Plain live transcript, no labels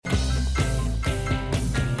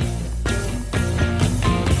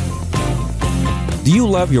Do you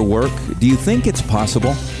love your work? Do you think it's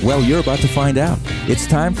possible? Well, you're about to find out. It's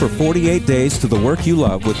time for 48 Days to the Work You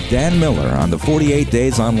Love with Dan Miller on the 48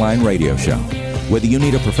 Days Online Radio Show. Whether you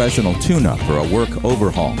need a professional tune-up or a work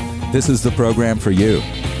overhaul, this is the program for you.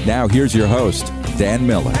 Now, here's your host, Dan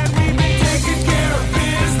Miller.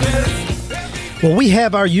 Well, we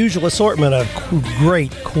have our usual assortment of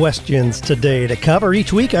great questions today to cover.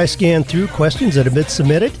 Each week, I scan through questions that have been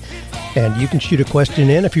submitted, and you can shoot a question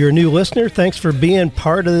in. If you're a new listener, thanks for being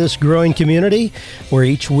part of this growing community, where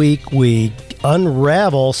each week we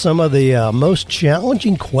unravel some of the most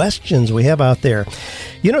challenging questions we have out there.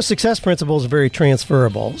 You know, success principles are very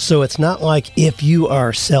transferable. So it's not like if you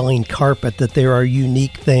are selling carpet that there are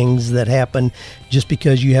unique things that happen just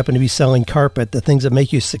because you happen to be selling carpet. The things that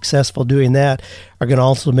make you successful doing that are going to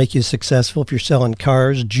also make you successful if you're selling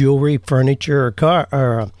cars, jewelry, furniture,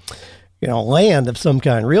 or land of some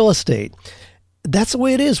kind, real estate. That's the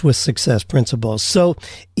way it is with success principles. So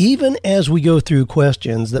even as we go through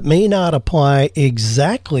questions that may not apply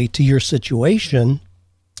exactly to your situation,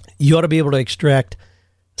 you ought to be able to extract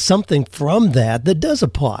something from that does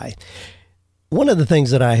apply. One of the things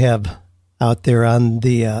that I have out there on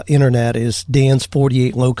the internet is Dan's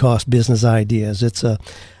 48 Low-Cost Business Ideas. It's a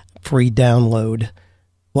free download.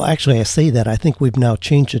 Well, actually, I say that. I think we've now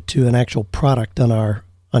changed it to an actual product on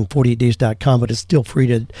 48days.com, but it's still free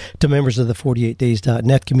to members of the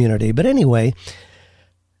 48days.net community. But anyway,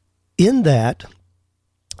 in that,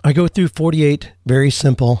 I go through 48 very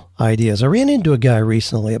simple ideas. I ran into a guy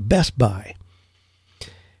recently at Best Buy.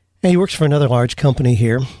 And he works for another large company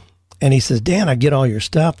here. And he says, Dan, I get all your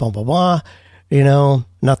stuff, blah, blah, blah.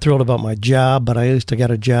 Not thrilled about my job, but at least I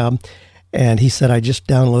got a job. And he said, I just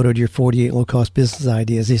downloaded your 48 low-cost business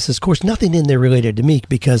ideas. He says, of course, nothing in there related to me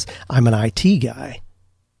because I'm an IT guy.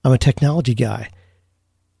 I'm a technology guy.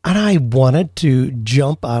 And I wanted to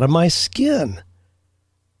jump out of my skin.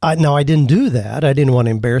 Now, I didn't do that. I didn't want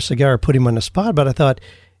to embarrass the guy or put him on the spot, but I thought,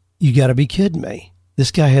 you got to be kidding me.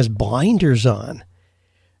 This guy has blinders on.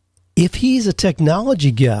 If he's a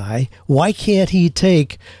technology guy, why can't he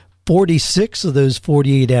take 46 of those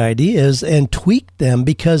 48 ideas and tweak them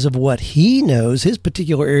because of what he knows, his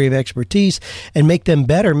particular area of expertise, and make them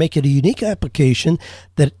better, make it a unique application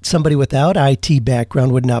that somebody without IT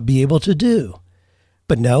background would not be able to do?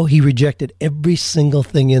 But no, he rejected every single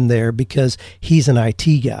thing in there because he's an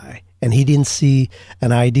IT guy, and he didn't see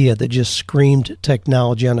an idea that just screamed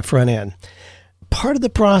technology on the front end. Part of the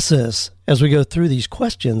process as we go through these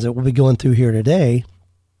questions that we'll be going through here today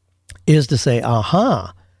is to say,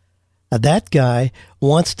 that guy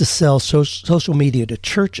wants to sell social media to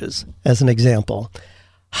churches, as an example.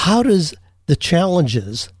 How does the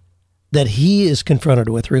challenges that he is confronted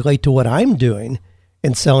with relate to what I'm doing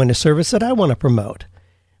in selling a service that I want to promote?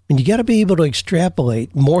 And you got to be able to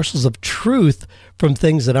extrapolate morsels of truth from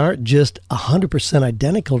things that aren't just 100%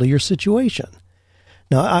 identical to your situation.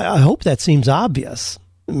 Now, I hope that seems obvious.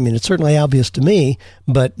 I mean, it's certainly obvious to me,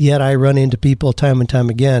 but yet I run into people time and time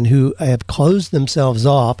again who have closed themselves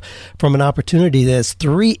off from an opportunity that's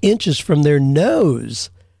 3 inches from their nose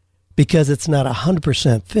because it's not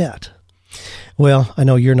 100% fit. Well, I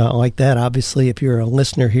know you're not like that. Obviously, if you're a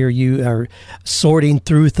listener here, you are sorting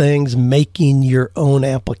through things, making your own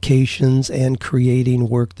applications, and creating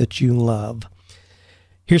work that you love.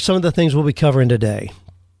 Here's some of the things we'll be covering today.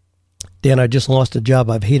 Dan, I just lost a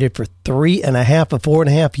job I've hated for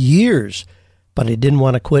 4.5 years, but I didn't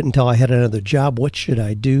want to quit until I had another job. What should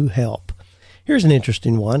I do? Help. Here's an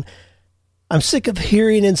interesting one. I'm sick of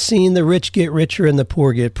hearing and seeing the rich get richer and the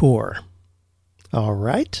poor get poor. All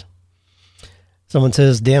right. Someone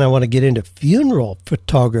says, Dan, I want to get into funeral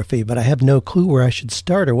photography, but I have no clue where I should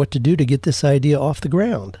start or what to do to get this idea off the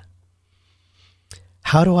ground.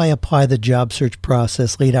 How do I apply the job search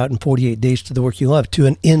process laid out in 48 Days to the Work You Love to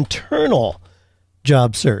an internal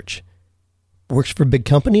job search? Works for a big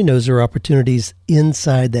company, knows there are opportunities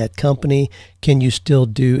inside that company. Can you still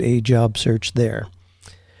do a job search there?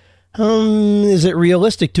 Is it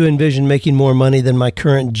realistic to envision making more money than my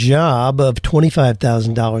current job of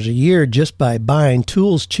 $25,000 a year just by buying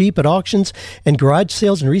tools cheap at auctions and garage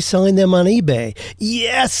sales and reselling them on eBay?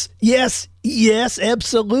 Yes,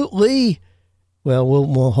 absolutely. Well,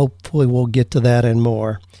 we'll hopefully we'll get to that and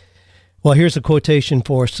more. Well, here's a quotation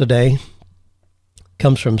for us today. It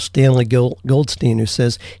comes from Stanley Goldstein, who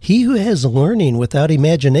says, "He who has learning without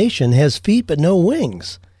imagination has feet but no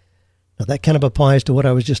wings." Now, that kind of applies to what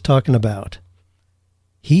I was just talking about.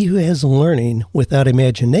 He who has learning without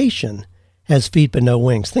imagination has feet but no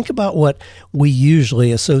wings. Think about what we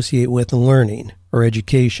usually associate with learning or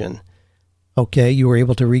education. Okay, you were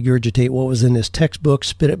able to regurgitate what was in this textbook,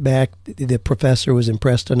 spit it back. The professor was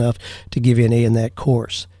impressed enough to give you an A in that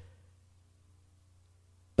course.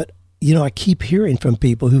 But, I keep hearing from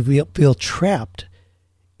people who feel trapped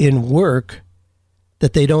in work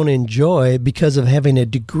that they don't enjoy because of having a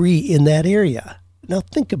degree in that area. Now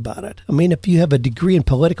think about it. I mean, if you have a degree in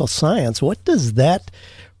political science, what does that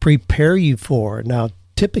prepare you for? Now,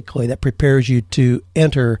 typically that prepares you to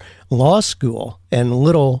enter law school and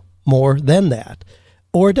little more than that.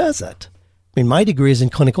 Or does it? I mean, my degree is in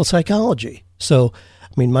clinical psychology. So,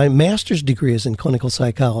 my master's degree is in clinical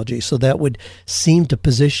psychology. So that would seem to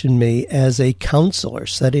position me as a counselor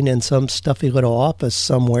sitting in some stuffy little office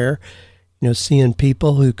somewhere, seeing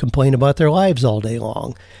people who complain about their lives all day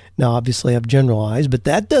long. Now, obviously I've generalized, but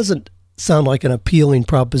that doesn't sound like an appealing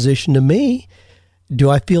proposition to me. Do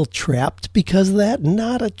I feel trapped because of that?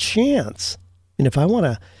 Not a chance. And if I want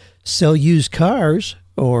to sell used cars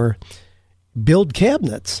or build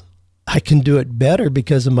cabinets, I can do it better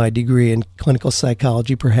because of my degree in clinical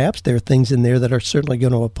psychology. Perhaps there are things in there that are certainly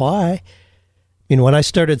going to apply. When I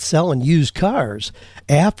started selling used cars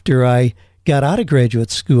after I got out of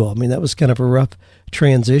graduate school, that was kind of a rough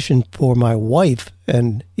transition for my wife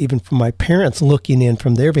and even for my parents looking in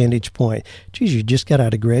from their vantage point. Geez, you just got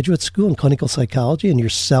out of graduate school in clinical psychology and you're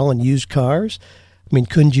selling used cars?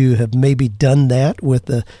 Couldn't you have maybe done that with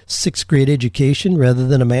a 6th grade education rather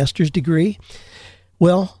than a master's degree?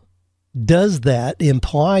 Well, does that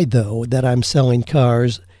imply, though, that I'm selling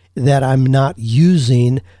cars that I'm not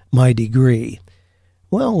using my degree?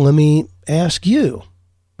 Well, let me ask you.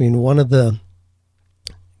 One of the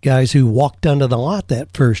guys who walked onto the lot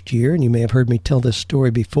that first year, and you may have heard me tell this story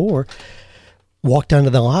before, walked onto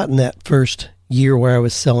the lot in that first year where I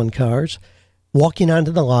was selling cars. Walking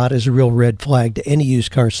onto the lot is a real red flag to any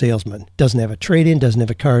used car salesman. Doesn't have a trade-in, doesn't have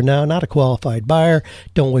a car now, not a qualified buyer,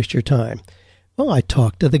 don't waste your time. Well, I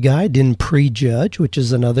talked to the guy, didn't prejudge, which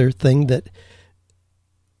is another thing that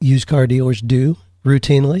used car dealers do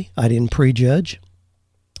routinely. I didn't prejudge.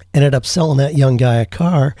 Ended up selling that young guy a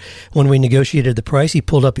car. When we negotiated the price, he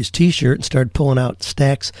pulled up his T-shirt and started pulling out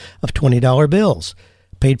stacks of $20 bills.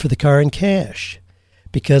 Paid for the car in cash.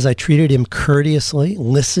 Because I treated him courteously,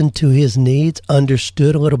 listened to his needs,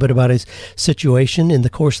 understood a little bit about his situation. In the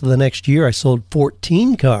course of the next year, I sold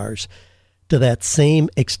 14 cars to that same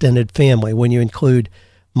extended family when you include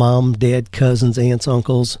mom, dad, cousins, aunts,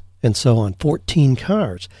 uncles, and so on. 14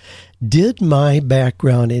 cars. Did my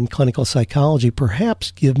background in clinical psychology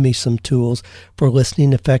perhaps give me some tools for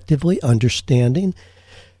listening effectively, understanding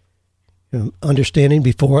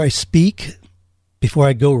before I speak, before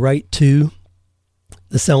I go right to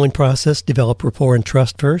the selling process, develop rapport and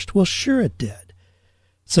trust first? Well, sure it did.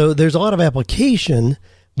 So there's a lot of application,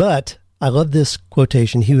 but I love this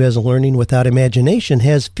quotation. He who has learning without imagination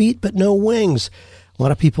has feet but no wings. A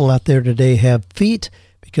lot of people out there today have feet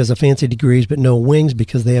because of fancy degrees, but no wings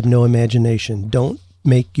because they have no imagination. Don't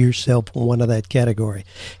make yourself one of that category.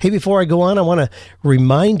 Hey, before I go on, I want to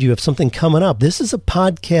remind you of something coming up. This is a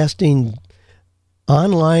podcasting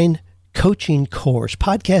online coaching course,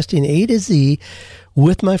 Podcasting A to Z,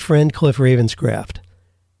 with my friend Cliff Ravenscraft.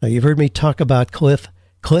 Now, you've heard me talk about Cliff.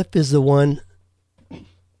 Cliff is the one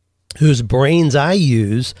whose brains I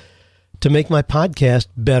use to make my podcast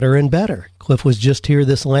better and better. Cliff was just here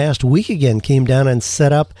this last week again, came down and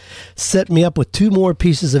set me up with 2 more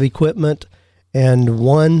pieces of equipment, and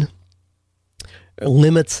one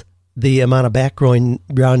limits the amount of background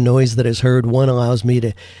noise that is heard. One allows me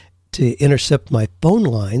to intercept my phone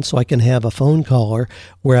line so I can have a phone caller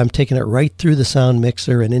where I'm taking it right through the sound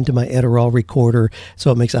mixer and into my Edirol recorder,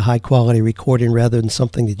 so it makes a high-quality recording rather than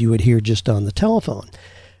something that you would hear just on the telephone.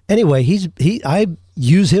 Anyway, I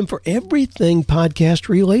use him for everything podcast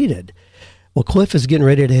related. Well, Cliff is getting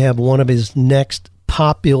ready to have one of his next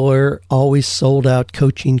popular, always sold out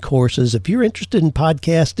coaching courses. If you're interested in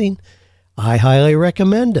podcasting, I highly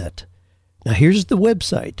recommend it. Now, here's the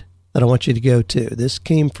website that I want you to go to. This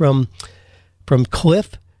came from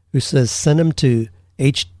Cliff, who says send them to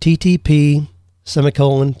http://.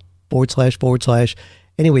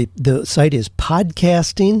 Anyway, the site is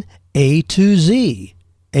podcasting A to Z,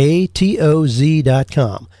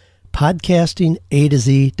 ATOZ.com. Podcasting A to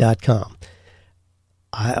Z.com.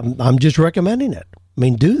 I'm just recommending it.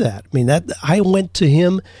 Do that. I went to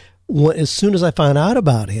him as soon as I found out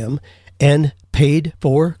about him and paid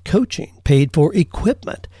for coaching, paid for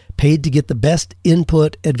equipment, paid to get the best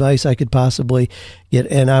input advice I could possibly get,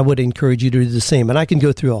 and I would encourage you to do the same. And I can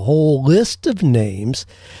go through a whole list of names,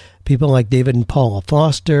 people like David and Paula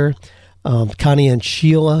Foster, Connie and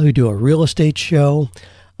Sheila, who do a real estate show.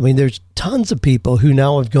 There's tons of people who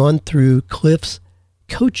now have gone through Cliff's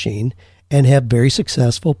coaching and have very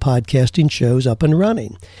successful podcasting shows up and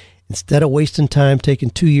running. Instead of wasting time taking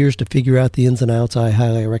 2 years to figure out the ins and outs, I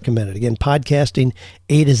highly recommend it. Again,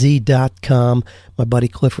 podcasting.a2z.com. My buddy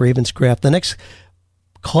Cliff Ravenscraft. The next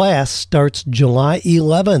class starts July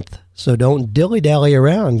 11th, so don't dilly-dally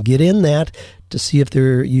around. Get in that to see if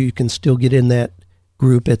you can still get in that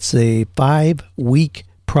group. It's a 5-week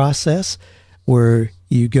process where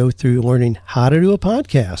you go through learning how to do a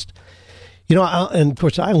podcast. You know, and of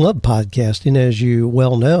course, I love podcasting, as you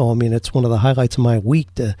well know. I mean, it's one of the highlights of my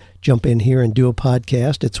week to jump in here and do a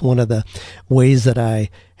podcast. It's one of the ways that I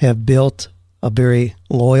have built a very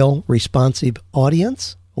loyal, responsive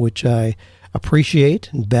audience, which I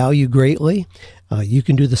appreciate and value greatly. You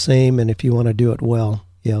can do the same, and if you want to do it well,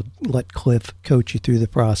 let Cliff coach you through the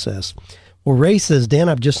process. Well, Ray says, Dan,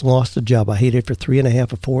 I've just lost a job. I hated it for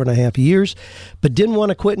 3.5 or 4.5 years, but didn't want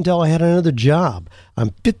to quit until I had another job. I'm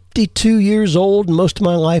 52 years old, and most of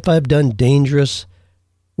my life I've done dangerous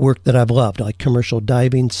work that I've loved, like commercial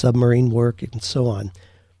diving, submarine work, and so on.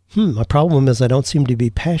 My problem is I don't seem to be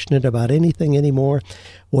passionate about anything anymore.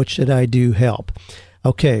 What should I do? Help.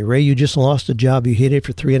 Okay, Ray, you just lost a job. You hated it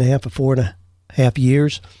for 3.5 or 4.5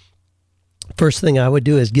 years. First thing I would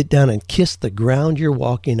do is get down and kiss the ground you're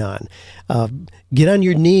walking on. Get on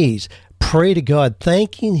your knees. Pray to God,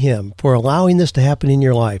 thanking Him for allowing this to happen in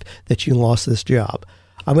your life, that you lost this job.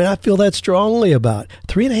 I mean, I feel that strongly about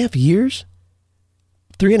 3.5 years,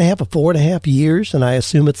 3.5 or 4.5 years, and I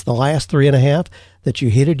assume it's the last 3.5 that you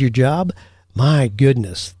hated your job. My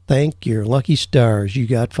goodness, thank your lucky stars you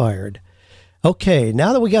got fired. Okay,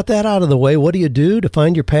 now that we got that out of the way, what do you do to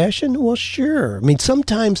find your passion? Well, sure. I mean,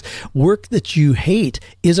 sometimes work that you hate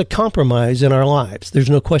is a compromise in our lives. There's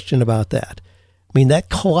no question about that. I mean, that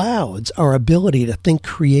clouds our ability to think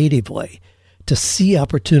creatively, to see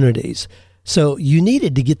opportunities. So you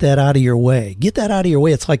needed to get that out of your way. Get that out of your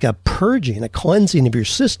way. It's like a purging, a cleansing of your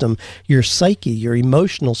system, your psyche, your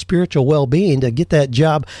emotional, spiritual well-being, to get that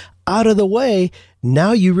job out of the way.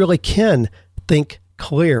 Now you really can think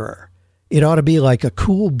clearer. It ought to be like a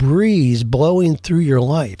cool breeze blowing through your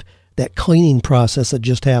life, that cleaning process that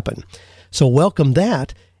just happened. So welcome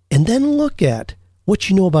that, and then look at what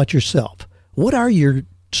you know about yourself. What are your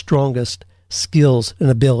strongest skills and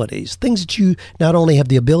abilities? Things that you not only have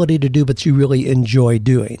the ability to do, but you really enjoy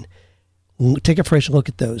doing. Take a fresh look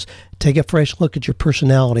at those. Take a fresh look at your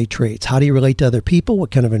personality traits. How do you relate to other people?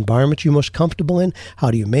 What kind of environment you're most comfortable in? How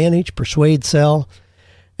do you manage, persuade, sell?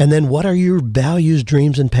 And then what are your values,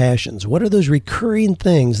 dreams, and passions? What are those recurring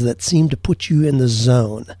things that seem to put you in the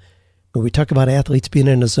zone? When we talk about athletes being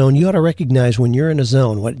in a zone, you ought to recognize when you're in a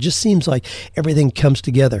zone, when it just seems like everything comes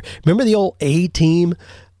together. Remember the old A-Team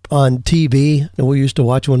on TV? And we used to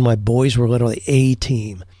watch when my boys were little, the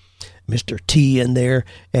A-Team. Mr. T in there,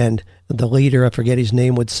 and the leader, I forget his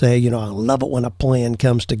name, would say, I love it when a plan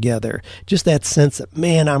comes together. Just that sense that,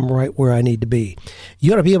 man, I'm right where I need to be.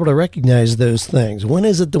 You ought to be able to recognize those things. When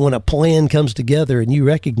is it that when a plan comes together and you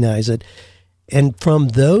recognize it? And from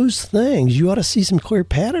those things, you ought to see some clear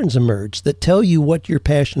patterns emerge that tell you what you're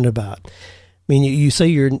passionate about. I mean, you say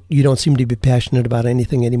you don't seem to be passionate about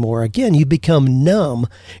anything anymore. Again, you become numb.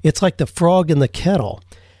 It's like the frog in the kettle.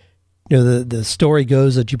 The story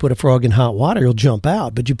goes that you put a frog in hot water, he'll jump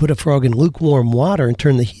out. But you put a frog in lukewarm water and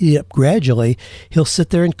turn the heat up gradually, he'll sit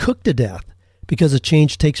there and cook to death, because a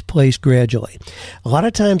change takes place gradually. A lot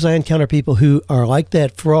of times I encounter people who are like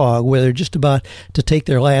that frog, where they're just about to take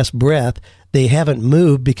their last breath. They haven't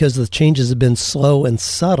moved because the changes have been slow and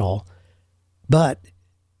subtle. But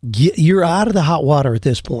you're out of the hot water at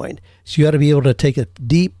this point. So you ought to be able to take a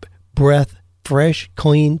deep breath, fresh,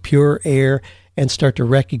 clean, pure air, and start to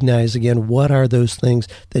recognize again, what are those things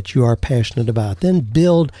that you are passionate about? Then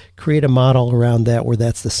create a model around that where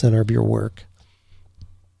that's the center of your work.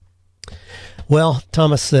 Well,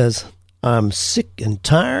 Thomas says, I'm sick and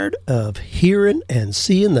tired of hearing and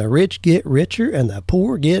seeing the rich get richer and the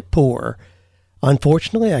poor get poorer.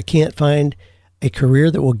 Unfortunately, I can't find a career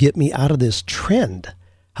that will get me out of this trend.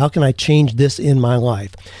 How can I change this in my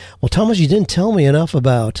life? Well, Thomas, you didn't tell me enough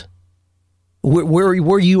about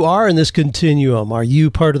where you are in this continuum. Are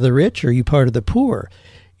you part of the rich or are you part of the poor?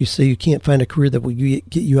 You say you can't find a career that will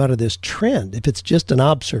get you out of this trend. If it's just an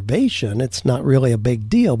observation, it's not really a big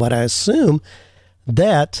deal. But I assume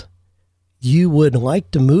that you would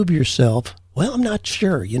like to move yourself. Well, I'm not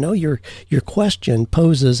sure. Your question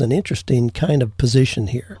poses an interesting kind of position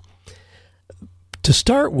here. To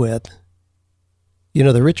start with,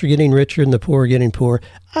 the rich are getting richer and the poor are getting poorer.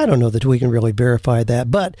 I don't know that we can really verify that,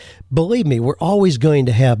 but believe me, we're always going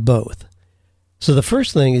to have both. So the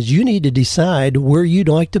first thing is you need to decide where you'd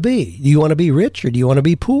like to be. Do you want to be rich or do you want to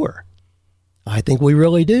be poor? I think we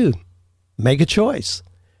really do. make a choice.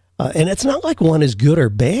 And it's not like one is good or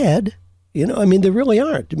bad. They really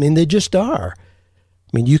aren't. They just are.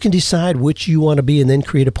 You can decide which you want to be and then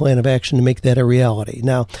create a plan of action to make that a reality.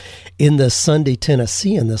 Now, in the Sunday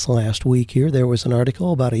Tennessean this last week here, there was an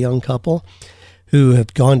article about a young couple who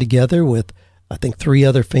have gone together with, I think, 3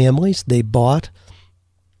 other families. They bought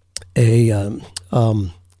a,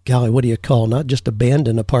 what do you call, not just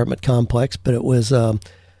abandoned apartment complex, but it was,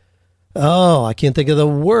 I can't think of the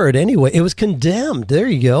word. Anyway, it was condemned. There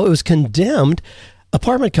you go. It was condemned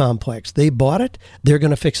apartment complex. They bought it. They're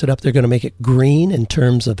going to fix it up. They're going to make it green in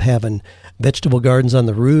terms of having vegetable gardens on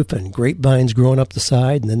the roof and grapevines growing up the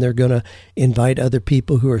side. And then they're going to invite other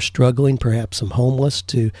people who are struggling, perhaps some homeless,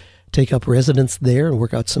 to take up residence there and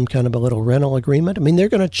work out some kind of a little rental agreement. They're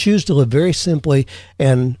going to choose to live very simply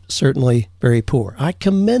and certainly very poor. I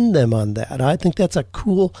commend them on that. I think that's a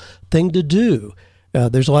cool thing to do.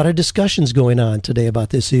 There's a lot of discussions going on today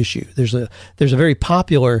about this issue. There's a very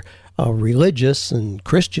popular religious and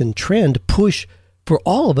Christian trend push for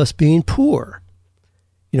all of us being poor.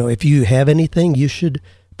 If you have anything, you should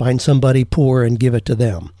find somebody poor and give it to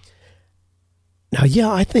them. Now,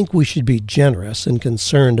 I think we should be generous and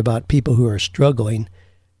concerned about people who are struggling,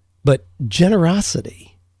 but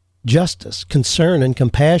generosity, justice, concern, and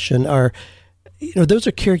compassion are, those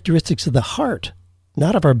are characteristics of the heart,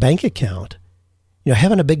 not of our bank account.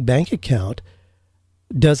 Having a big bank account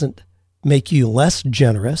doesn't make you less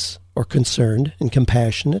generous or concerned and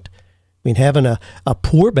compassionate. Having a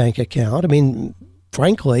poor bank account,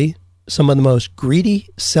 frankly, some of the most greedy,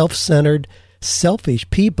 self-centered, selfish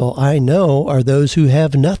people I know are those who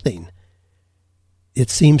have nothing.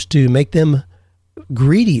 It seems to make them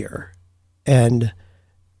greedier and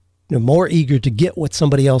more eager to get what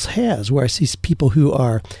somebody else has, where I see people who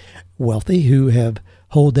are wealthy, who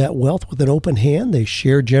hold that wealth with an open hand. They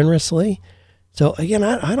share generously. So again,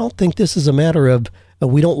 I don't think this is a matter of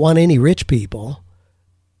we don't want any rich people.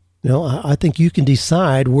 I think you can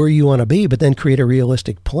decide where you want to be, but then create a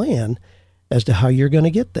realistic plan as to how you're going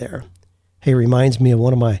to get there. Hey, reminds me of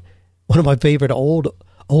one of my favorite old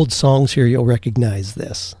songs here. You'll recognize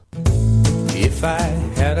this. If I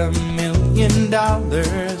had $1 million,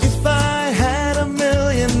 if I had $1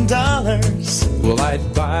 million, well,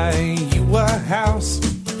 I'd buy you a house.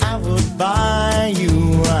 I would buy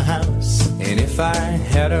you a house. And if I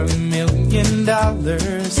had $1 million,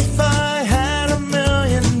 if I had $1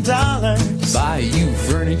 million, buy you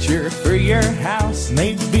furniture for your house.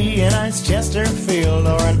 Maybe a nice Chesterfield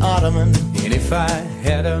or an ottoman. And if I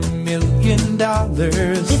had $1 million,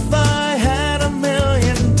 if I had $1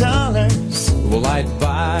 million, well, I'd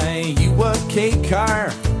buy you a K car,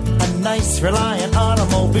 a nice Reliant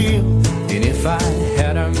automobile. And if I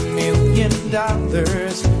had $1 million,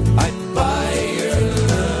 I'd buy your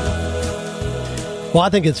love. Well, I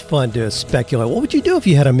think it's fun to speculate. What would you do if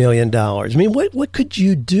you had $1 million? What could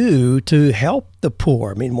you do to help the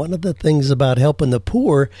poor? One of the things about helping the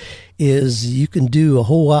poor is you can do a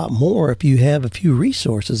whole lot more if you have a few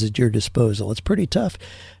resources at your disposal. It's pretty tough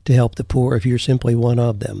to help the poor if you're simply one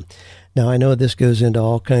of them. Now, I know this goes into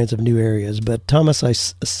all kinds of new areas, but Thomas, I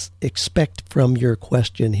expect from your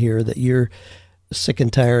question here that you're sick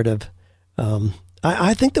and tired of,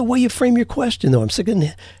 I think the way you frame your question, though, I'm sick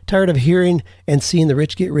and tired of hearing and seeing the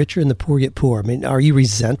rich get richer and the poor get poor. Are you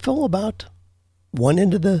resentful about one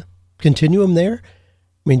end of the continuum there?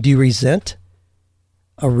 Do you resent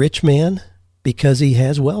a rich man because he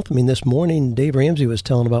has wealth? This morning, Dave Ramsey was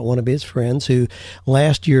telling about one of his friends who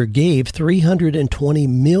last year gave $320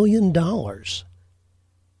 million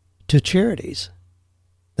to charities.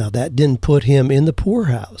 Now, that didn't put him in the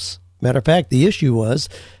poorhouse. Matter of fact, the issue was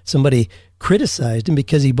somebody criticized him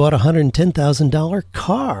because he bought a $110,000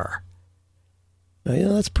 car.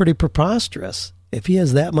 Now, that's pretty preposterous. If he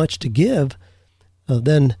has that much to give,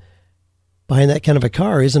 then buying that kind of a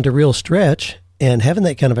car isn't a real stretch, and having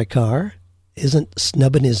that kind of a car isn't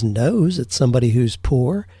snubbing his nose at somebody who's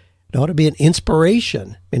poor. It ought to be an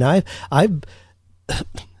inspiration. I've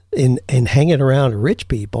in hanging around rich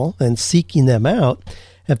people and seeking them out,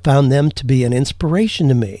 have found them to be an inspiration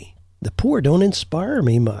to me. The poor don't inspire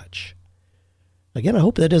me much. Again, I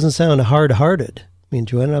hope that doesn't sound hard-hearted.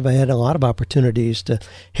 Joanna and I have had a lot of opportunities to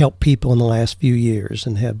help people in the last few years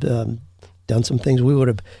and have done some things we would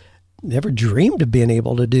have never dreamed of being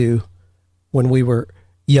able to do when we were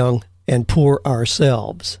young and poor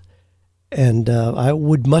ourselves. And I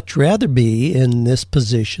would much rather be in this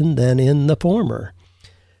position than in the former.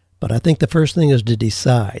 But I think the first thing is to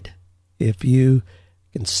decide. If you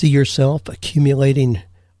can see yourself accumulating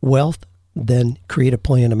wealth, then create a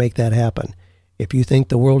plan to make that happen. If you think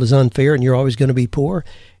the world is unfair and you're always going to be poor,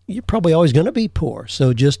 you're probably always going to be poor.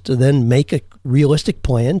 So just to then make a realistic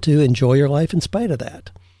plan to enjoy your life in spite of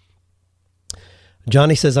that.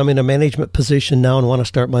 Johnny says, I'm in a management position now and want to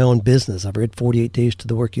start my own business. I've read 48 Days to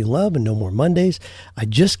the Work You Love and No More Mondays. I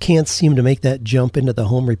just can't seem to make that jump into the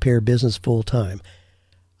home repair business full time.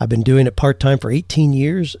 I've been doing it part-time for 18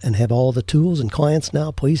 years and have all the tools and clients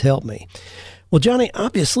now. Please help me. Well, Johnny,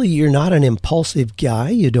 obviously you're not an impulsive guy.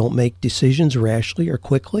 You don't make decisions rashly or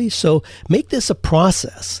quickly. So make this a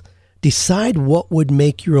process. Decide what would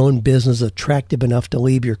make your own business attractive enough to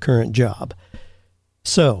leave your current job.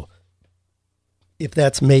 So if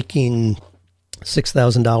that's making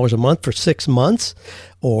 $6,000 a month for 6 months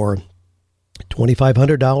or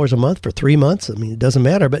 $2,500 a month for 3 months, I mean, it doesn't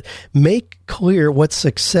matter, but make clear what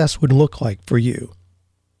success would look like for you.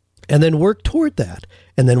 And then work toward that.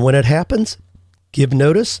 And then when it happens, give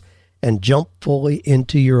notice and jump fully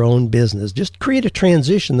into your own business. Just create a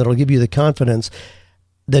transition that'll give you the confidence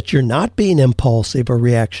that you're not being impulsive or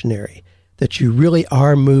reactionary, that you really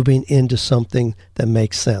are moving into something that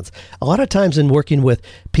makes sense. A lot of times in working with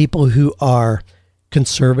people who are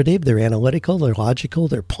conservative, they're analytical, they're logical,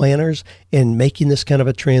 they're planners, in making this kind of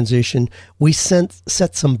a transition, we set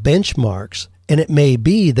some benchmarks. And it may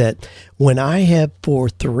be that when I have for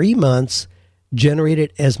 3 months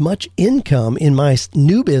generated as much income in my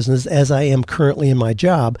new business as I am currently in my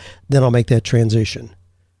job, then I'll make that transition.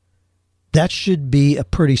 That should be a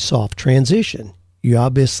pretty soft transition. You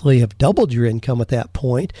obviously have doubled your income at that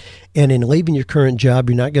point, and in leaving your current job,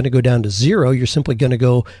 you're not going to go down to zero. You're simply going to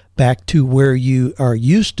go back to where you are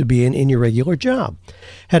used to being in your regular job.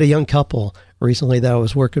 Had a young couple recently that I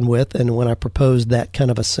was working with, and when I proposed that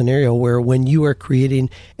kind of a scenario where when you are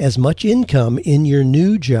creating as much income in your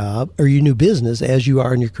new job or your new business as you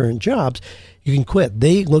are in your current jobs, you can quit.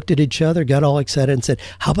 They looked at each other, got all excited and said,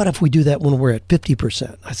 how about if we do that when we're at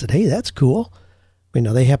 50%? I said, hey, that's cool. You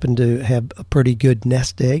know, they happen to have a pretty good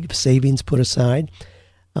nest egg, savings put aside.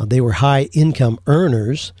 They were high income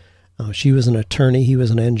earners. She was an attorney, he was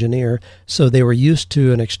an engineer. So they were used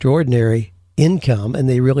to an extraordinary income, and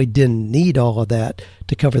they really didn't need all of that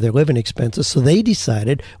to cover their living expenses. So they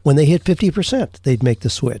decided when they hit 50%, they'd make the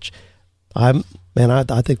switch. I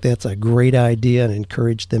think that's a great idea and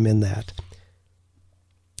encourage them in that.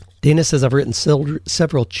 Dana says, I've written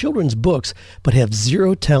several children's books, but have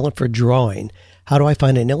zero talent for drawing. How do I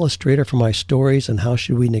find an illustrator for my stories, and how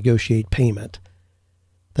should we negotiate payment?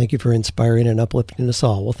 Thank you for inspiring and uplifting us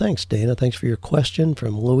all. Well, thanks, Dana. Thanks for your question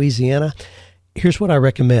from Louisiana. Here's what I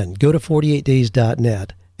recommend. Go to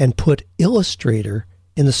 48days.net and put Illustrator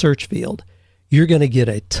in the search field. You're going to get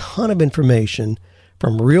a ton of information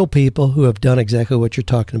from real people who have done exactly what you're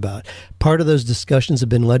talking about. Part of those discussions have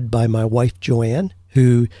been led by my wife, Joanne,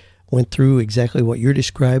 who went through exactly what you're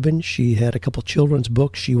describing. She had a couple children's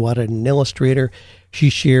books. She wanted an illustrator. She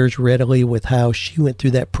shares readily with how she went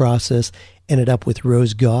through that process, ended up with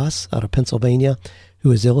Rose Goss out of Pennsylvania,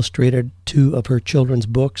 who has illustrated 2 of her children's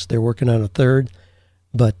books. They're working on a 3rd.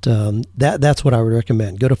 But that's what I would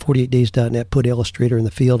recommend. Go to 48days.net, put Illustrator in the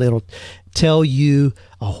field. It'll tell you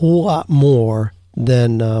a whole lot more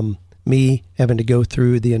than me having to go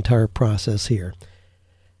through the entire process here.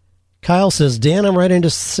 Kyle says, Dan, I'm writing to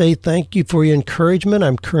say thank you for your encouragement.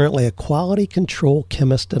 I'm currently a quality control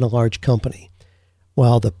chemist in a large company.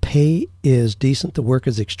 While the pay is decent, the work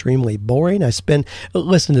is extremely boring. Listen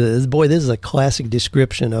to this. Boy, this is a classic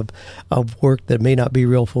description of work that may not be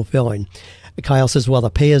real fulfilling. Kyle says, while the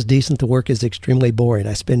pay is decent, the work is extremely boring.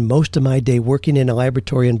 I spend most of my day working in a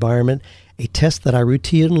laboratory environment. A test that I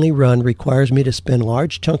routinely run requires me to spend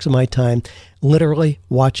large chunks of my time literally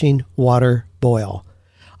watching water boil.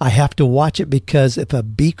 I have to watch it because if a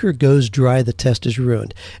beaker goes dry, the test is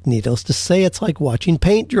ruined. Needless to say, it's like watching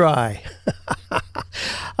paint dry.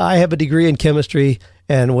 I have a degree in chemistry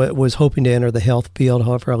and was hoping to enter the health field.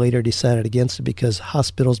 However, I later decided against it because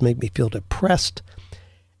hospitals make me feel depressed.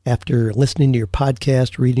 After listening to your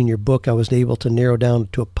podcast, reading your book, I was able to narrow down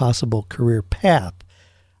to a possible career path.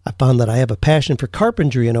 I found that I have a passion for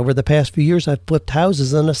carpentry, and over the past few years, I've flipped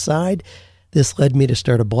houses on the side. This led me to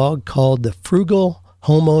start a blog called The Frugal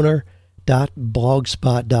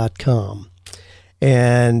Homeowner.blogspot.com.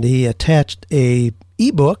 And he attached a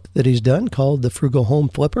ebook that he's done called The Frugal Home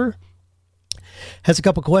Flipper. Has a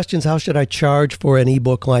couple questions. How should I charge for an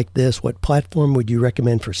ebook like this? What platform would you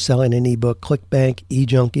recommend for selling an ebook? ClickBank,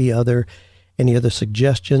 eJunkie, any other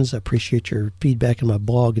suggestions? I appreciate your feedback in my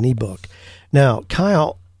blog and ebook. Now,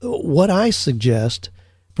 Kyle, what I suggest,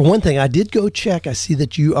 for one thing, I did go check. I see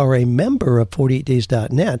that you are a member of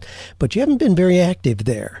 48days.net, but you haven't been very active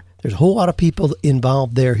there. There's a whole lot of people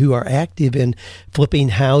involved there who are active in flipping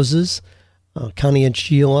houses. Connie and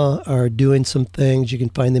Sheila are doing some things. You can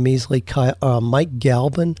find them easily. Mike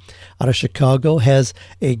Galvin out of Chicago has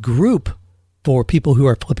a group for people who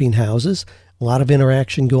are flipping houses. A lot of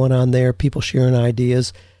interaction going on there, people sharing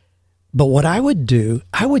ideas. But what I would do,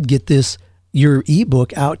 I would get your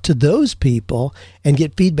ebook out to those people and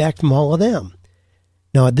get feedback from all of them.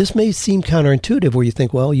 Now, this may seem counterintuitive where you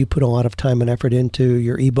think, well, you put a lot of time and effort into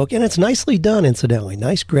your ebook, and it's nicely done, incidentally.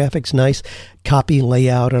 Nice graphics, nice copy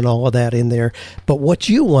layout and all of that in there. But what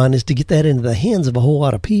you want is to get that into the hands of a whole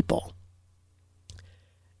lot of people.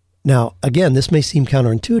 Now, again, this may seem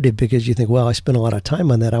counterintuitive because you think, well, I spent a lot of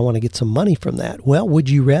time on that. I want to get some money from that. Well, would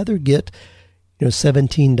you rather get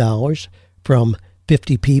 $17 from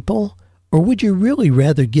 50 people, or would you really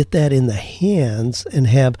rather get that in the hands and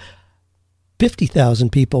have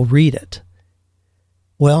 50,000 people read it?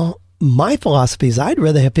 Well, my philosophy is I'd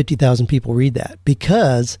rather have 50,000 people read that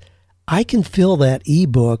because I can fill that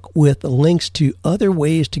ebook with links to other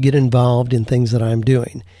ways to get involved in things that I'm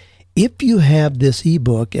doing. If you have this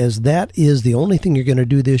ebook as that is the only thing you're going to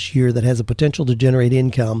do this year that has a potential to generate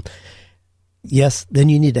income, yes, then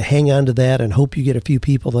you need to hang on to that and hope you get a few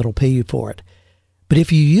people that'll pay you for it. But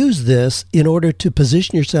if you use this in order to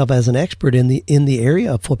position yourself as an expert in the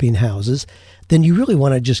area of flipping houses, then you really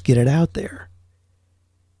want to just get it out there.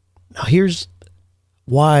 Now, here's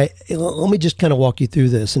why. Let me just kind of walk you through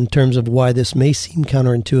this in terms of why this may seem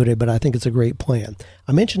counterintuitive, but I think it's a great plan.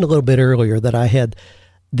 I mentioned a little bit earlier that I had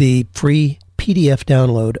the free PDF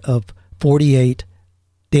download of 48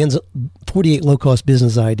 low-cost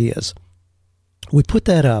business ideas. We put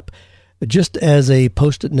that up just as a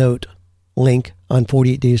post-it note link on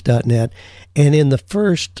 48days.net. And in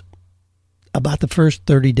about the first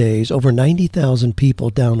 30 days, over 90,000 people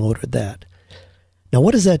downloaded that. Now,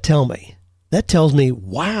 what does that tell me? That tells me,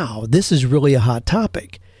 wow, this is really a hot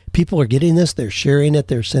topic. People are getting this, they're sharing it,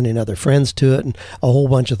 they're sending other friends to it, and a whole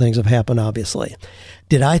bunch of things have happened, obviously.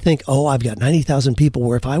 Did I think, I've got 90,000 people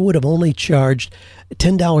where if I would have only charged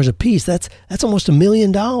 $10 a piece, that's almost $1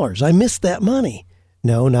 million. I missed that money.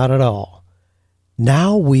 No, not at all.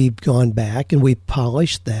 Now we've gone back and we've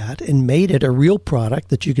polished that and made it a real product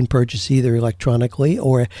that you can purchase either electronically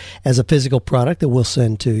or as a physical product that we'll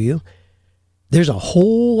send to you. There's a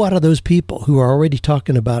whole lot of those people who are already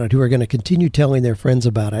talking about it, who are going to continue telling their friends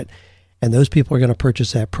about it, and those people are going to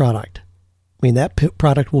purchase that product. I mean, that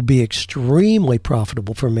product will be extremely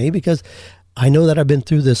profitable for me because I know that I've been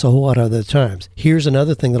through this a whole lot of other times. Here's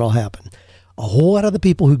another thing that'll happen. A whole lot of the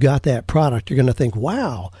people who got that product are going to think,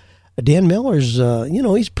 wow, Dan Miller's,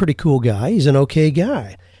 he's a pretty cool guy. He's an okay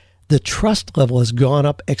guy. The trust level has gone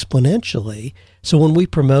up exponentially. So when we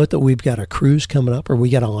promote that we've got a cruise coming up or we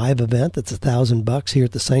got a live event that's $1,000 here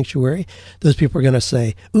at the sanctuary, those people are going to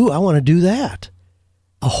say, ooh, I want to do that.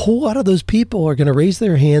 A whole lot of those people are going to raise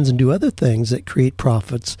their hands and do other things that create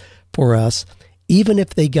profits for us, even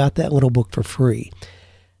if they got that little book for free.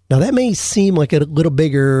 Now, that may seem like a little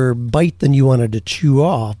bigger bite than you wanted to chew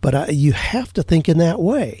off, but you have to think in that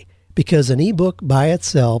way because an ebook by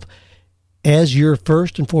itself as your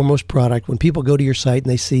first and foremost product, when people go to your site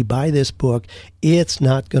and they see, buy this book, it's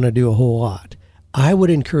not going to do a whole lot. I would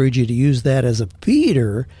encourage you to use that as a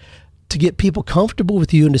feeder to get people comfortable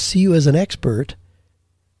with you and to see you as an expert.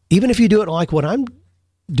 Even if you do it like what I'm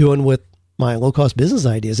doing with my low-cost business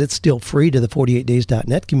ideas, it's still free to the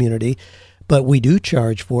 48days.net community, but we do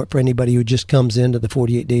charge for it for anybody who just comes into the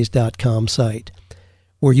 48days.com site,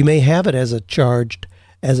 where you may have it as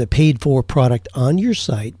a paid-for product on your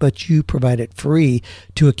site, but you provide it free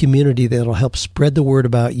to a community that'll help spread the word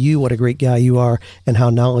about you, what a great guy you are, and how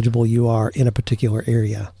knowledgeable you are in a particular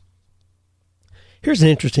area. Here's an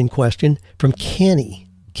interesting question from Kenny,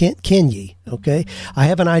 okay? I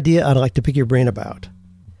have an idea I'd like to pick your brain about.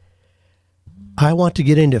 I want to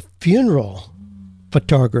get into funeral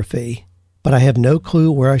photography, but I have no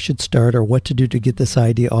clue where I should start or what to do to get this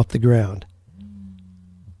idea off the ground.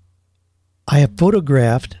 I have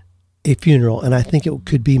photographed a funeral, and I think it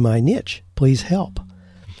could be my niche. Please help.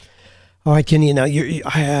 All right, Kenny, now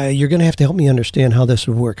you're going to have to help me understand how this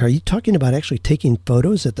would work. Are you talking about actually taking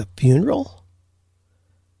photos at the funeral?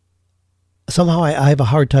 Somehow I have a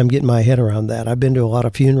hard time getting my head around that. I've been to a lot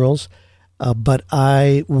of funerals, but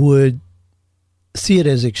I would see it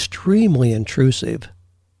as extremely intrusive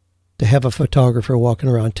to have a photographer walking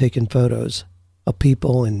around taking photos of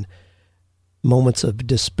people in moments of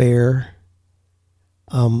despair.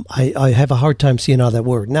 I have a hard time seeing how that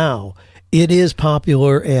works. Now, it is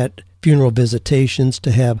popular at funeral visitations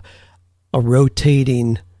to have a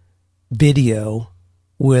rotating video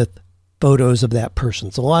with photos of that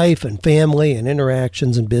person's life and family and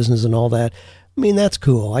interactions and business and all that. I mean, that's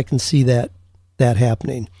cool. I can see that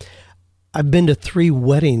happening. I've been to 3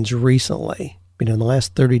 weddings recently. In the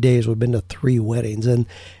last 30 days, we've been to 3 weddings. And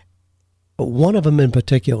one of them in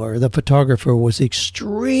particular, the photographer was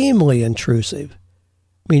extremely intrusive.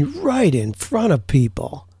 Right in front of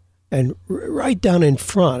people and right down in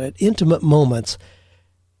front at intimate moments.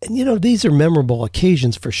 And, these are memorable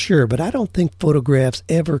occasions for sure, but I don't think photographs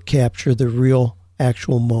ever capture the real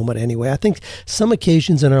actual moment anyway. I think some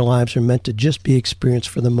occasions in our lives are meant to just be experienced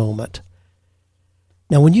for the moment.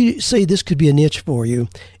 Now, when you say this could be a niche for you,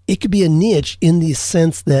 it could be a niche in the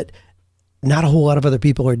sense that not a whole lot of other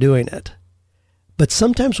people are doing it. But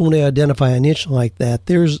sometimes when we identify a niche like that,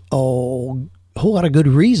 there's a whole lot of good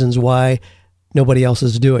reasons why nobody else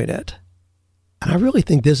is doing it. And I really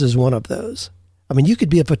think this is one of those. You could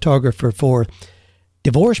be a photographer for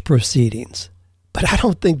divorce proceedings, but I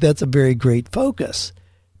don't think that's a very great focus.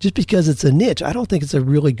 Just because it's a niche, I don't think it's a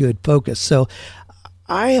really good focus. So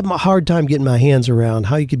I have a hard time getting my hands around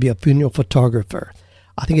how you could be a funeral photographer.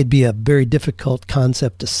 I think it'd be a very difficult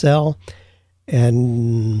concept to sell.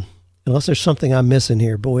 And unless there's something I'm missing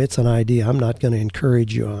here, boy, it's an idea I'm not going to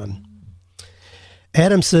encourage you on.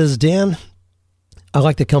 Adam says, Dan, I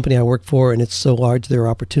like the company I work for, and it's so large there are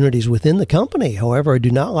opportunities within the company. However, I do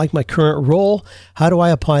not like my current role. How do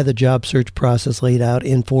I apply the job search process laid out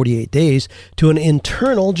in 48 days to an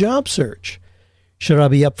internal job search? Should I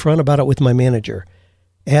be upfront about it with my manager?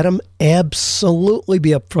 Adam, absolutely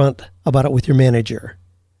be upfront about it with your manager.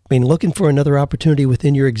 Looking for another opportunity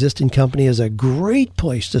within your existing company is a great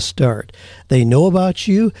place to start. They know about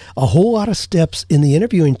you. A whole lot of steps in the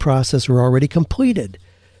interviewing process are already completed.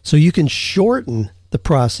 So you can shorten the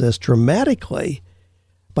process dramatically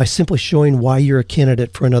by simply showing why you're a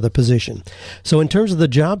candidate for another position. So in terms of the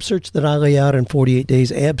job search that I lay out in 48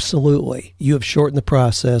 days, absolutely, you have shortened the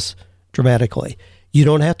process dramatically. You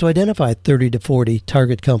don't have to identify 30 to 40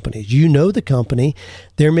 target companies. You know the company.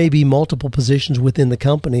 There may be multiple positions within the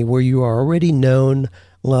company where you are already known,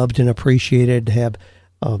 loved, and appreciated, have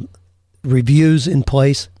reviews in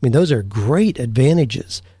place. Those are great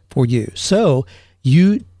advantages for you. So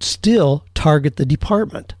you still target the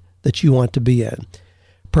department that you want to be in.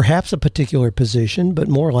 Perhaps a particular position, but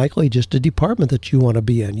more likely just a department that you want to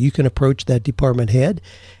be in. You can approach that department head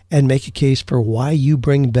and make a case for why you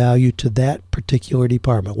bring value to that particular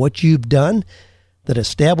department. What you've done that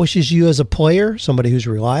establishes you as a player, somebody who's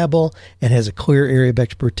reliable and has a clear area of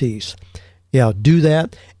expertise. Yeah, do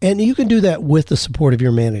that. And you can do that with the support of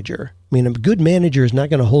your manager. A good manager is not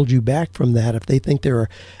going to hold you back from that if they think there are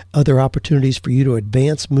other opportunities for you to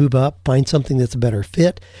advance, move up, find something that's a better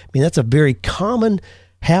fit. That's a very common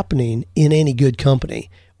happening in any good company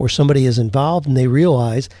where somebody is involved and they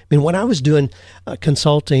realize, when I was doing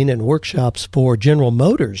consulting and workshops for General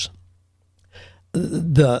Motors,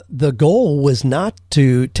 the goal was not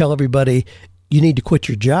to tell everybody you need to quit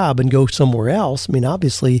your job and go somewhere else.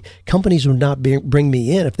 Obviously, companies would not bring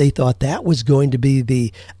me in if they thought that was going to be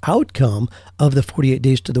the outcome of the 48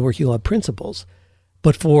 Days to the Work You Love principles.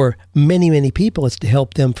 But for many, many people, it's to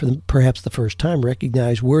help them for perhaps the first time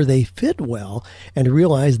recognize where they fit well and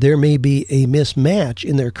realize there may be a mismatch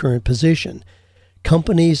in their current position.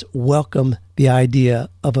 Companies welcome the idea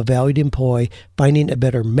of a valued employee finding a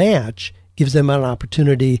better match, gives them an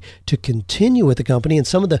opportunity to continue with the company. And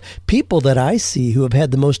some of the people that I see who have had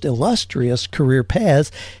the most illustrious career paths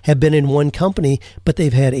have been in one company, but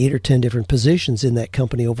they've had 8 or 10 different positions in that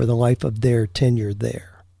company over the life of their tenure there.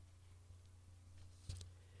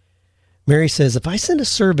 Mary says, if I send a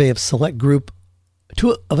survey of a select group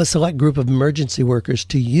of emergency workers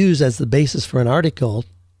to use as the basis for an article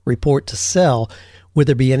report to sell, would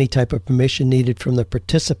there be any type of permission needed from the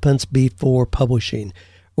participants before publishing?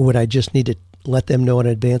 Or would I just need to let them know in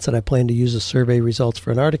advance that I plan to use the survey results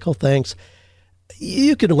for an article? Thanks.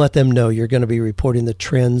 You can let them know you're going to be reporting the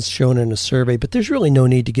trends shown in a survey, but there's really no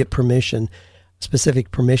need to get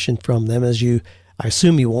specific permission from them, I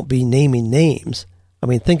assume you won't be naming names.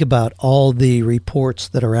 Think about all the reports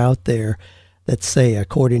that are out there that say,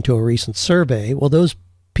 according to a recent survey, well, those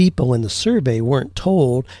people in the survey weren't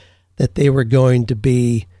told that they were going to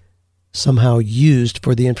be somehow used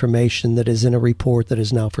for the information that is in a report that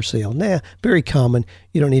is now for sale. Very common.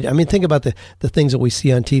 You don't need, think about the things that we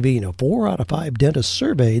see on TV. 4 out of 5 dentists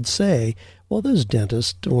surveyed say, well, those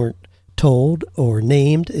dentists weren't told or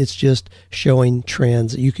named. It's just showing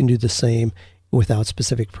trends. You can do the same without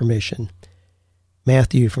specific permission.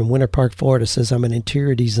 Matthew from Winter Park, Florida says, I'm an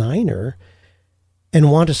interior designer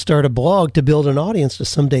and want to start a blog to build an audience to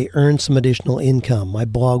someday earn some additional income. My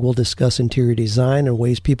blog will discuss interior design and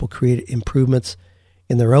ways people create improvements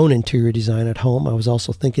in their own interior design at home. I was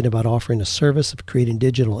also thinking about offering a service of creating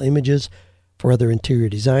digital images for other interior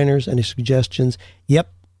designers. Any suggestions?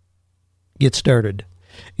 Yep. get started.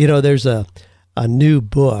 There's a new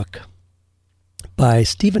book by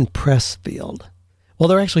Steven Pressfield. Well,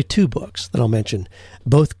 there are actually two books that I'll mention.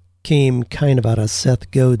 Both came kind of out of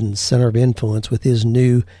Seth Godin's center of influence with his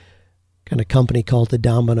new kind of company called the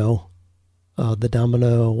Domino.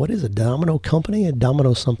 What is it? Domino Company? A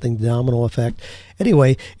Domino something, Domino Effect.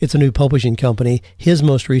 Anyway, it's a new publishing company. His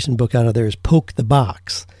most recent book out of there is Poke the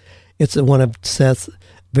Box. It's one of Seth's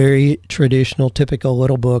very traditional, typical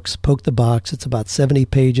little books, Poke the Box. It's about 70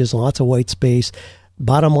 pages, lots of white space.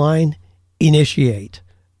 Bottom line, initiate.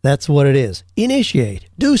 That's what it is. Initiate.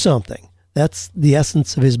 Do something. That's the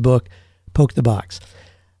essence of his book, Poke the Box.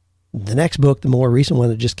 The next book, the more recent one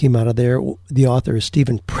that just came out of there, the author is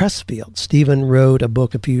Steven Pressfield. Steven wrote a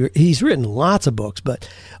book he's written lots of books, but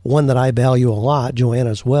one that I value a lot, Joanna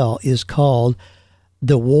as well, is called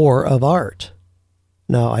The War of Art.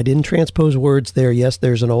 Now, I didn't transpose words there. Yes,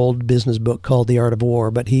 there's an old business book called The Art of War,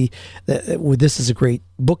 but this is a great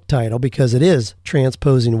book title because it is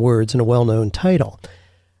transposing words in a well-known title.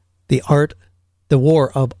 The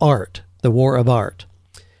War of Art. The War of Art.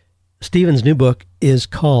 Steven's new book is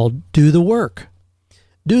called Do the Work.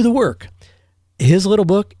 Do the Work. His little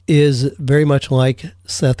book is very much like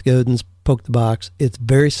Seth Godin's Poke the Box. It's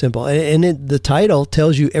very simple. And the title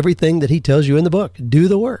tells you everything that he tells you in the book. Do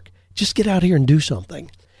the work. Just get out here and do something.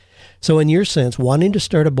 So in your sense, wanting to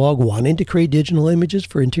start a blog, wanting to create digital images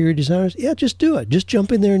for interior designers, yeah, just do it. Just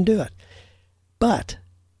jump in there and do it. But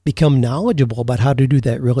become knowledgeable about how to do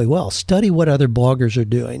that really well. Study what other bloggers are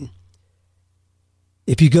doing.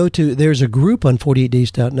 If you there's a group on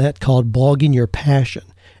 48days.net called Blogging Your Passion,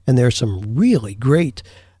 and there's some really great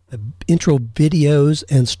intro videos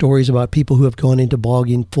and stories about people who have gone into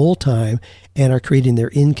blogging full-time and are creating their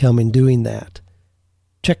income in doing that.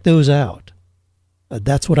 Check those out.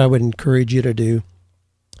 That's what I would encourage you to do.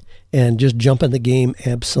 And just jump in the game,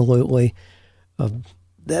 absolutely.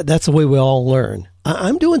 That's the way we all learn.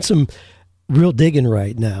 I'm doing some real digging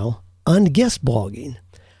right now on guest blogging.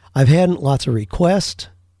 I've had lots of requests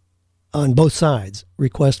on both sides,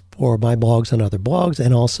 requests for my blogs on other blogs,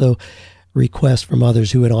 and also requests from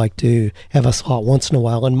others who would like to have a slot once in a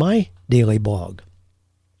while in my daily blog.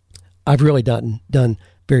 I've really done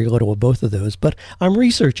very little of both of those, but I'm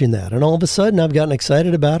researching that, and all of a sudden I've gotten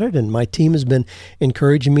excited about it, and my team has been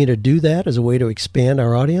encouraging me to do that as a way to expand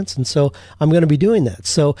our audience, and so I'm going to be doing that.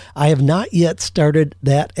 So I have not yet started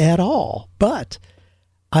that at all, but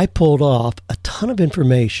I pulled off a ton of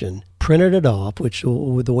information, printed it off, which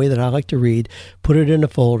the way that I like to read, put it in a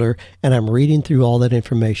folder, and I'm reading through all that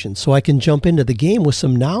information so I can jump into the game with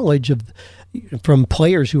some knowledge from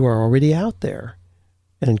players who are already out there,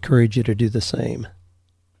 and encourage you to do the same.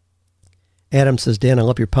 Adam says, Dan, I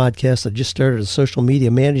love your podcast. I just started a social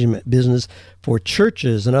media management business for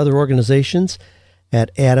churches and other organizations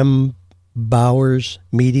at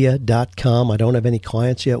adambowersmedia.com. I don't have any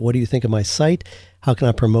clients yet. What do you think of my site? How can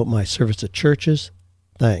I promote my service to churches?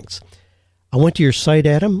 Thanks. I went to your site,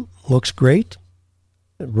 Adam. Looks great.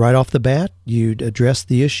 Right off the bat, you'd address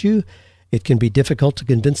the issue. It can be difficult to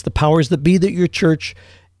convince the powers that be that your church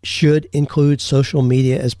should include social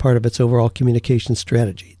media as part of its overall communication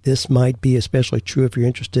strategy. This might be especially true if you're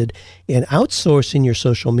interested in outsourcing your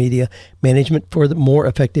social media management for the more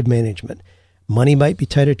effective management. Money might be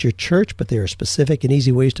tight at your church, but there are specific and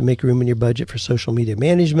easy ways to make room in your budget for social media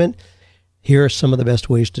management. Here are some of the best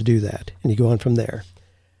ways to do that. And you go on from there.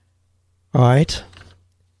 All right.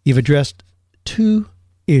 You've addressed two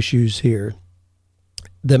issues here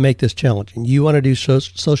that make this challenging. You want to do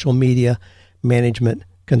social media management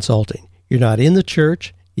consulting. You're not in the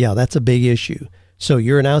church. Yeah, that's a big issue. So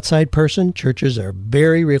you're an outside person. Churches are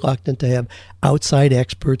very reluctant to have outside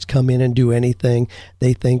experts come in and do anything.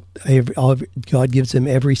 They think God gives them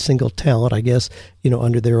every single talent, I guess,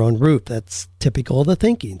 under their own roof. That's typical of the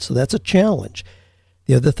thinking. So that's a challenge.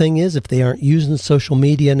 The other thing is, if they aren't using social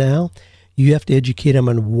media now, you have to educate them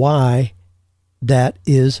on why that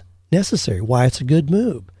is necessary, why it's a good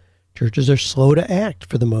move. Churches are slow to act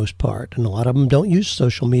for the most part, and a lot of them don't use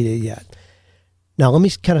social media yet. Now, let me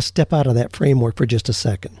kind of step out of that framework for just a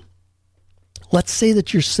second. Let's say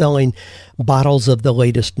that you're selling bottles of the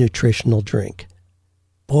latest nutritional drink.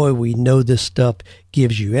 Boy, we know this stuff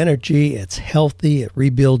gives you energy, it's healthy, it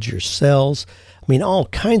rebuilds your cells. I mean, all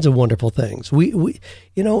kinds of wonderful things.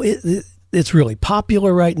 It's really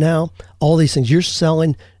popular right now, all these things. You're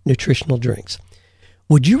selling nutritional drinks.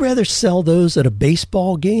 Would you rather sell those at a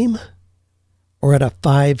baseball game or at a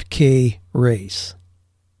 5K race?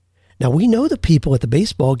 Now, we know the people at the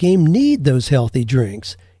baseball game need those healthy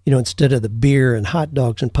drinks, instead of the beer and hot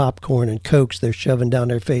dogs and popcorn and Cokes they're shoving down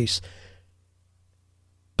their face.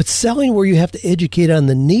 But selling where you have to educate on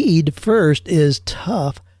the need first is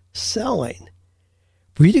tough selling.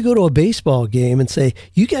 For you to go to a baseball game and say,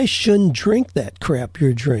 you guys shouldn't drink that crap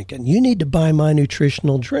you're drinking. You need to buy my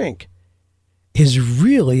nutritional drink is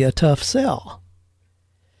really a tough sell.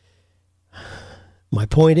 My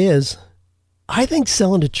point is, I think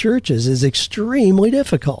selling to churches is extremely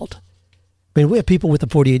difficult. I mean, we have people with the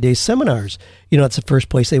 48-day seminars. It's the first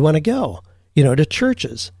place they want to go, to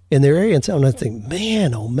churches in their area. And so I think,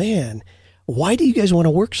 man, oh man, why do you guys want to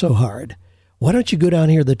work so hard? Why don't you go down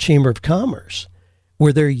here to the Chamber of Commerce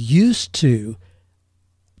where they're used to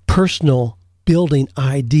personal building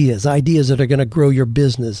ideas that are going to grow your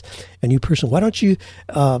business and you personally. Why don't you,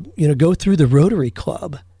 go through the Rotary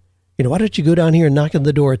Club? Why don't you go down here and knock on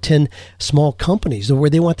the door of 10 small companies where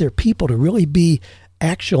they want their people to really be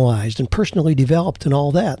actualized and personally developed and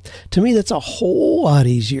all that? To me, that's a whole lot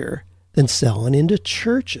easier than selling into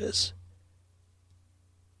churches.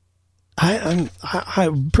 I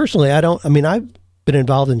personally, I've been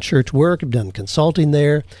involved in church work. I've done consulting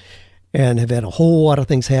there and have had a whole lot of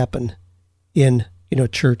things happen in,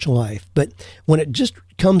 church life. But when it just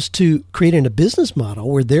comes to creating a business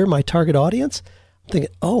model where they're my target audience, I'm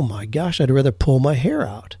thinking, oh my gosh, I'd rather pull my hair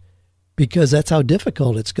out because that's how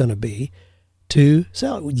difficult it's going to be to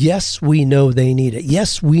sell. Yes, we know they need it.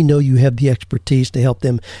 Yes, we know you have the expertise to help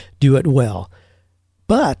them do it well.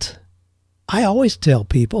 But I always tell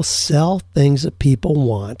people, sell things that people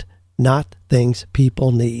want, not things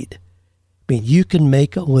people need. I mean, you can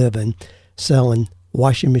make a living selling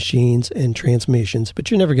washing machines and transmissions, but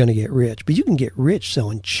you're never going to get rich. But you can get rich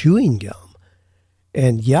selling chewing gum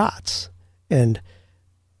and yachts and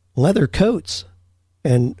leather coats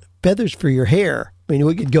and feathers for your hair. I mean,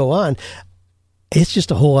 we could go on. It's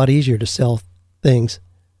just a whole lot easier to sell things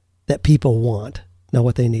that people want, not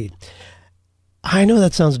what they need. I know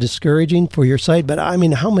that sounds discouraging for your site, but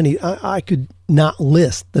I could not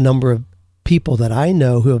list the number of people that I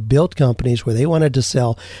know who have built companies where they wanted to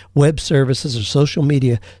sell web services or social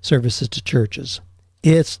media services to churches.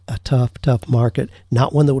 It's a tough market,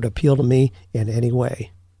 not one that would appeal to me in any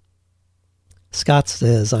way. Scott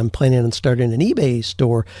says, I'm planning on starting an eBay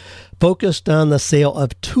store focused on the sale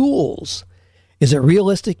of tools. Is it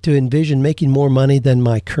realistic to envision making more money than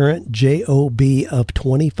my current JOB of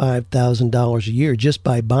 $25,000 a year just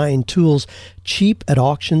by buying tools cheap at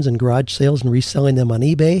auctions and garage sales and reselling them on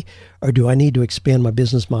eBay? Or do I need to expand my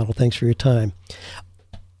business model? Thanks for your time.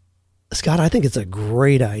 Scott, I think it's a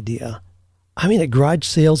great idea. At garage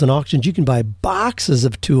sales and auctions, you can buy boxes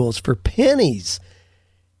of tools for pennies.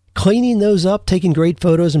 Cleaning those up, taking great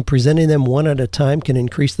photos, and presenting them one at a time can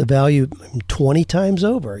increase the value 20 times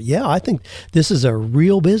over. Yeah, I think this is a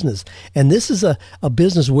real business. And this is a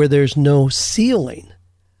business where there's no ceiling.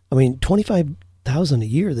 $25,000 a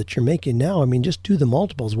year that you're making now, just do the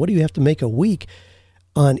multiples. What do you have to make a week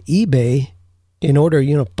on eBay in order,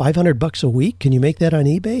 $500 a week? Can you make that on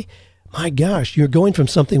eBay? My gosh, you're going from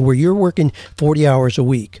something where you're working 40 hours a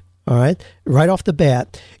week. All right off the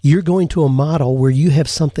bat, you're going to a model where you have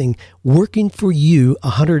something working for you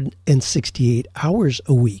 168 hours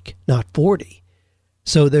a week, not 40.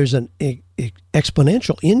 So there's an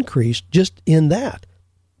exponential increase just in that.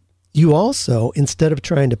 You also, instead of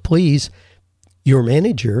trying to please your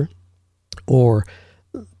manager or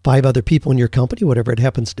 5 other people in your company, whatever it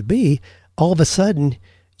happens to be, all of a sudden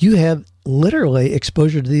you have literally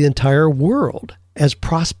exposure to the entire world as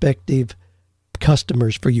prospective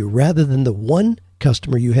customers for you rather than the one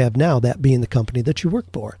customer you have now, that being the company that you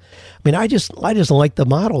work for. I just like the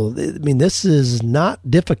model. This is not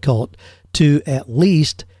difficult to at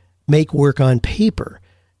least make work on paper.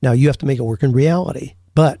 Now you have to make it work in reality,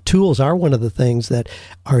 but tools are one of the things that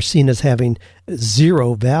are seen as having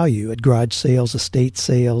zero value at garage sales, estate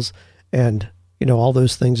sales, and all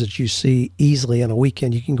those things that you see easily on a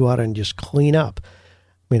weekend. You can go out and just clean up.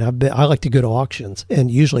 I like to go to auctions, and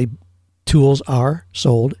usually tools are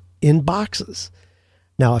sold in boxes.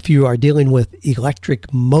 Now, if you are dealing with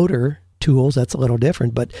electric motor tools, that's a little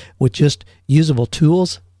different. But with just usable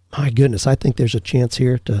tools, my goodness, I think there's a chance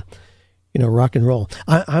here to, rock and roll.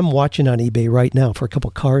 I'm watching on eBay right now for a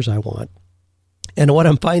couple cars I want. And what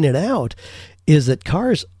I'm finding out is that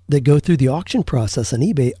cars that go through the auction process on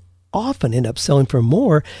eBay often end up selling for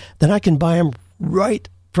more than I can buy them right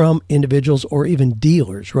from individuals or even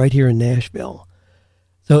dealers right here in Nashville.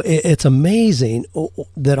 So it's amazing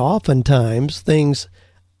that oftentimes things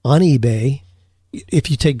on eBay, if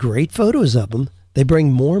you take great photos of them, they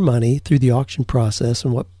bring more money through the auction process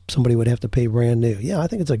than what somebody would have to pay brand new. Yeah, I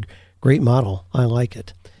think it's a great model. I like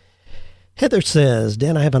it. Heather says,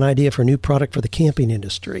 Dan, I have an idea for a new product for the camping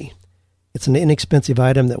industry. It's an inexpensive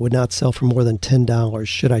item that would not sell for more than $10.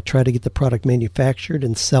 Should I try to get the product manufactured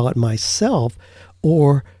and sell it myself,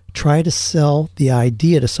 or try to sell the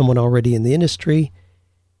idea to someone already in the industry?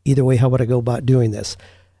 Either way, how would I go about doing this?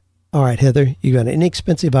 All right, Heather, you got an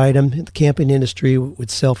inexpensive item in the camping industry would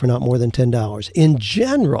sell for not more than $10. In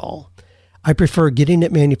general, I prefer getting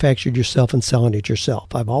it manufactured yourself and selling it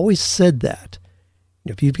yourself. I've always said that.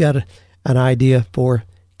 If you've got an idea for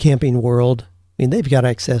Camping World, I mean, they've got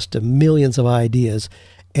access to millions of ideas,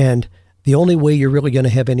 and the only way you're really going to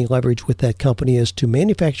have any leverage with that company is to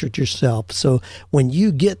manufacture it yourself. So when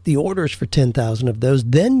you get the orders for 10,000 of those,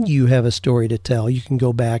 then you have a story to tell. You can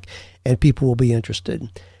go back and people will be interested.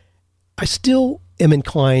 I still am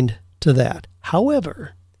inclined to that.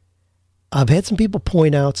 However, I've had some people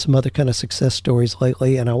point out some other kind of success stories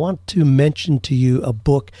lately, and I want to mention to you a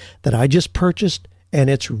book that I just purchased, and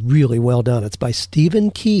it's really well done. It's by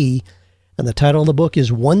Stephen Key, and the title of the book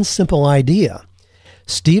is One Simple Idea.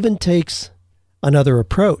 Stephen takes another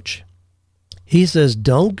approach. He says,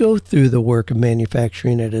 don't go through the work of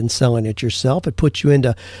manufacturing it and selling it yourself. It puts you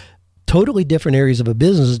into totally different areas of a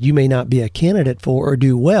business you may not be a candidate for or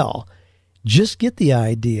do well. Just get the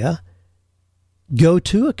idea, go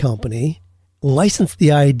to a company, license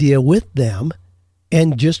the idea with them,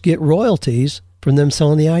 and just get royalties from them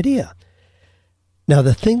selling the idea. Now,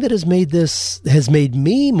 the thing that has made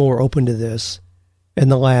me more open to this in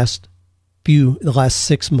the last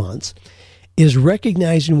 6 months is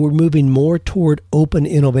recognizing we're moving more toward open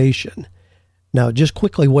innovation. Now, just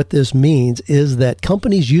quickly, what this means is that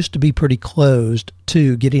companies used to be pretty closed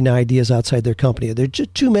to getting ideas outside their company. There are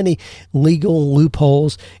just too many legal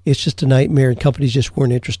loopholes. It's just a nightmare, and companies just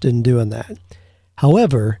weren't interested in doing that.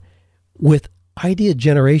 However, with idea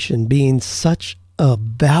generation being such a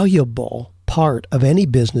valuable part of any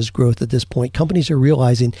business growth at this point, companies are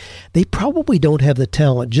realizing they probably don't have the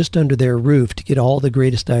talent just under their roof to get all the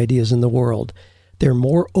greatest ideas in the world. They're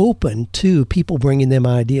more open to people bringing them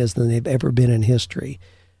ideas than they've ever been in history.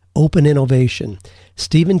 Open innovation.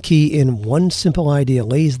 Stephen Key, in One Simple Idea,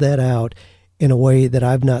 lays that out in a way that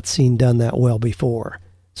I've not seen done that well before.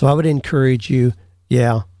 So I would encourage you,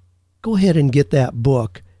 go ahead and get that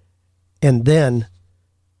book, and then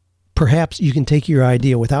perhaps you can take your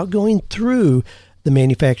idea without going through the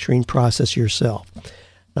manufacturing process yourself.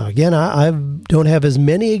 Now, again, I don't have as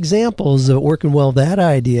many examples of working well that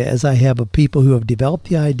idea as I have of people who have developed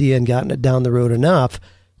the idea and gotten it down the road enough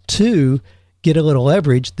to get a little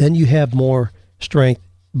leverage. Then you have more strength.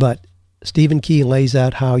 But Stephen Key lays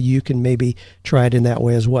out how you can maybe try it in that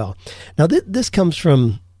way as well. Now, this comes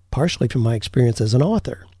partially from my experience as an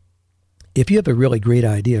author. If you have a really great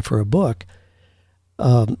idea for a book,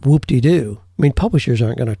 whoop-de-doo. I mean, publishers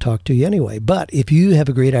aren't going to talk to you anyway. But if you have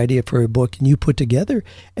a great idea for a book and you put together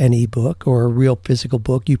an ebook or a real physical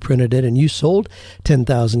book, you printed it and you sold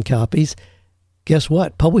 10,000 copies, guess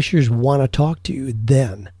what? Publishers want to talk to you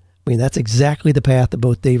then. I mean, that's exactly the path that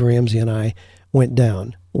both Dave Ramsey and I went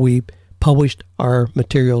down. We published our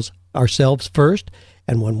materials ourselves first,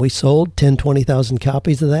 and when we sold 10,000, 20,000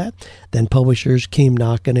 copies of that, then publishers came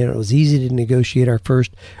knocking, and it was easy to negotiate our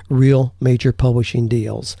first real major publishing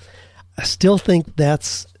deals. I still think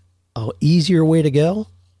that's an easier way to go,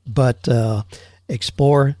 but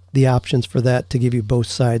explore the options for that to give you both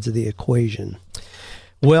sides of the equation.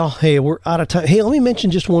 Well, hey, we're out of time. Hey, let me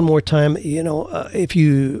mention just one more time, if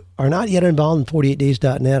you are not yet involved in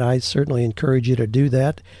 48days.net, I certainly encourage you to do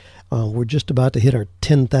that. We're just about to hit our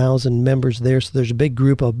 10,000 members there, so there's a big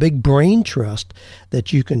group, a big brain trust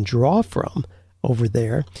that you can draw from over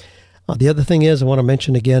there. The other thing is, I want to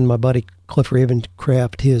mention again, my buddy Cliff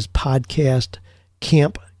Ravencraft, his podcast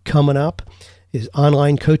camp coming up, his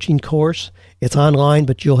online coaching course. It's online,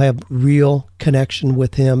 but you'll have real connection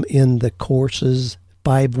with him in the courses,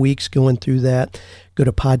 5 weeks going through that. Go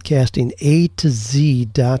to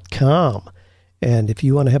podcastingatoz.com. And if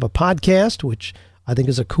you want to have a podcast, which I think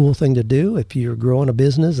is a cool thing to do, if you're growing a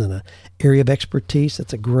business in an area of expertise,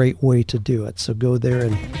 that's a great way to do it. So go there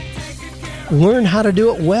and learn how to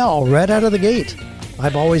do it well right out of the gate.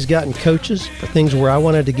 I've always gotten coaches for things where I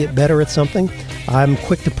wanted to get better at something. I'm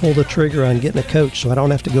quick to pull the trigger on getting a coach, so I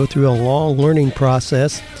don't have to go through a long learning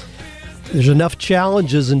process. There's enough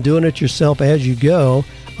challenges in doing it yourself as you go,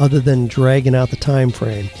 other than dragging out the time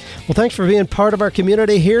frame. Well, thanks for being part of our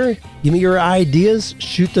community here. Give me your ideas.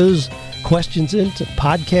 Shoot those questions into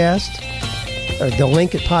podcast, or the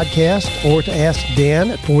link at podcast, or to Ask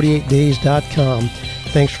Dan at 48days.com.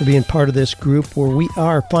 Thanks for being part of this group where we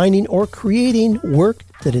are finding or creating work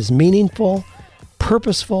that is meaningful,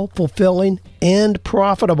 purposeful, fulfilling, and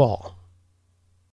profitable.